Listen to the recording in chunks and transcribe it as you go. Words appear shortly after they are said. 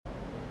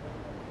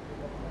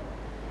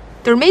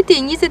Tërmeti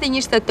i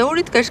 21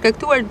 shtatorit ka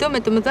shkaktuar dëme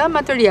të mëdha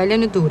materiale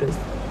në Durrës.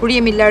 Kur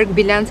jemi larg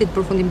bilancit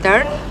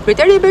përfundimtar,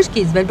 kryetaria e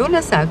bashkisë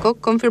Durrës Sako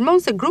konfirmon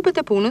se grupet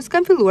e punës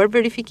kanë filluar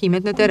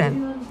verifikimet në terren.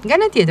 Nga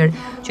ana tjetër,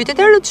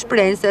 qytetarët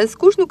shprehen se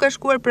askush nuk ka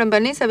shkuar pranë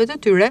banesave të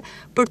tyre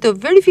për të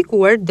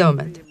verifikuar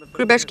dëmet.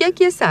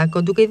 Kryebashkiaja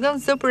Sako, duke i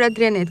dhënë zë për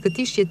AdriaNet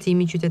këtij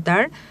shqetësimi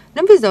qytetar,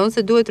 nënvizon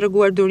se duhet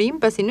treguar durim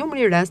pasi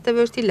numri i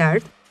rasteve është i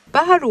lartë,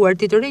 pa harruar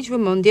të rriq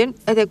vëmendjen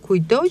edhe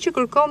kujdo që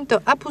kërkon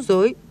të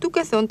apuzoj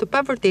duke thënë të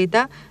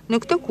pavërteta në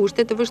këto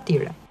kushte të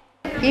vështira.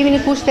 Jemi në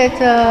kushtet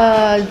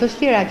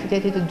vështira të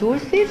qytetit të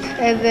Durrësit,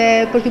 edhe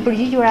për të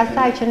përgjigjur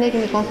asaj që ne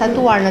kemi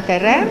konstatuar në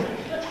terren,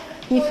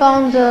 një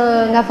fond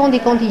nga fondi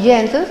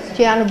kontingentës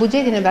që janë në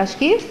buxhetin e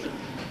bashkisë,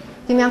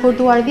 kemi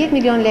akorduar 10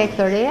 milion lekë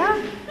të reja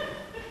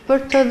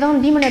për të dhënë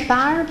ndihmën e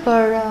parë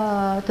për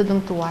të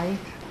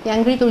dëmtuarit.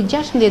 Janë ngritur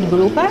 16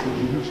 grupe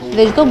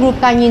dhe çdo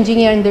grup ka një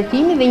inxhinier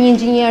ndërtimi dhe një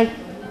inxhinier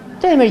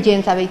të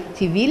emergjencave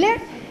civile,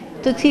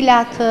 të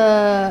cilat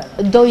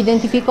do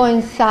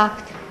identifikojnë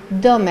sakt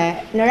dëme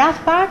në rast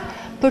parë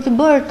për të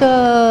bërë të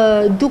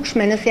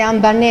dukshme nëse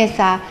janë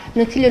banesa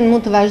në cilën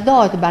mund të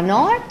vazhdohet të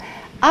banohet,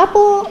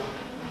 apo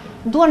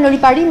duan në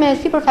riparime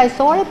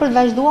sipërfaqësore për të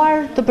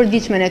vazhduar të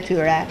përditshmen e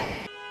tyre.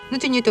 Në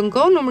të njëjtën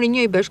kohë, numri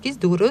 1 i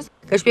bashkisë Durrës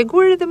ka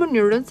shpjeguar edhe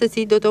mënyrën se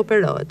si do të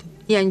operohet.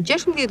 Janë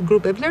 16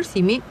 grupe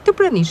vlerësimi të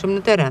pranishëm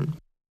në terren.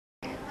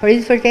 Për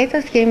të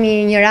vërtetës kemi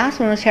një rast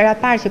në shera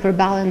parë që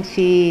përballen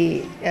si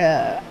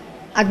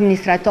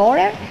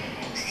administratore,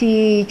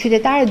 si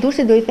qytetare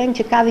Durrësit do i them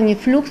që ka dhe një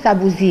fluks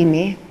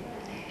abuzimi.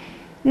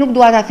 Nuk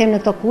dua ta them në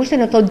këto kushte,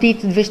 në këto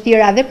ditë të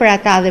vështira dhe për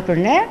ata dhe për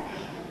ne,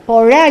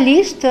 por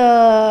realisht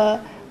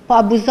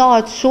po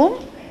abuzohet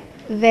shumë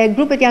dhe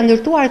grupet janë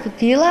ndërtuar të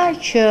tilla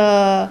që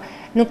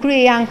në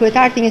krye janë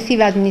kryetarë të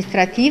njësive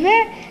administrative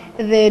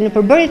dhe në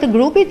përbërje të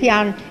grupit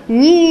janë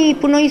një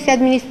punonjës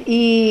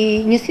i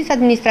njësisë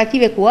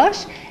administrative ku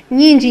është,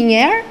 një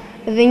inxhinier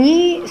dhe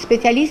një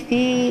specialist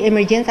i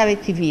emergjencave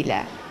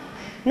civile.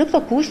 Në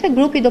këto kushte,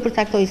 grupi do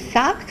përcaktoj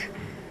sakt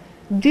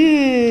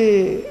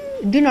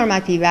dy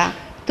normativa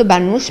të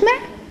banueshme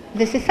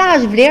dhe se sa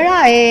është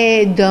vlera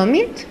e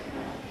dëmit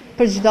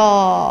për çdo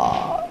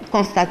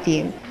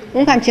konstatim.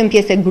 Unë kam qenë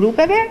pjesë e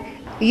grupeve,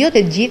 jo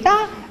të gjitha,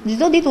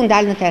 çdo ditë unë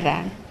dal në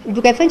terren.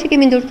 Duke thënë që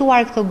kemi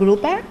ndërtuar këto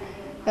grupe,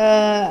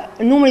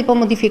 numri po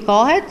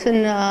modifikohet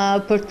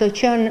për të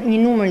qenë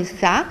një numër i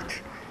saktë,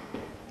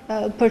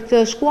 për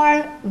të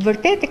shkuar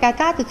vërtet tek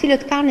ata të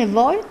cilët kanë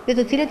nevojë dhe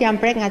të cilët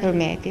janë prek nga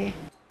tërmeti.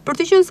 Për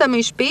të qenë sa më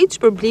i shpejt,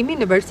 shpërblimi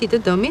në varësi të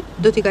dëmit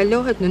do t'i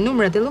kalohet në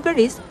numrat e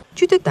llogarisë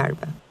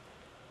qytetarëve.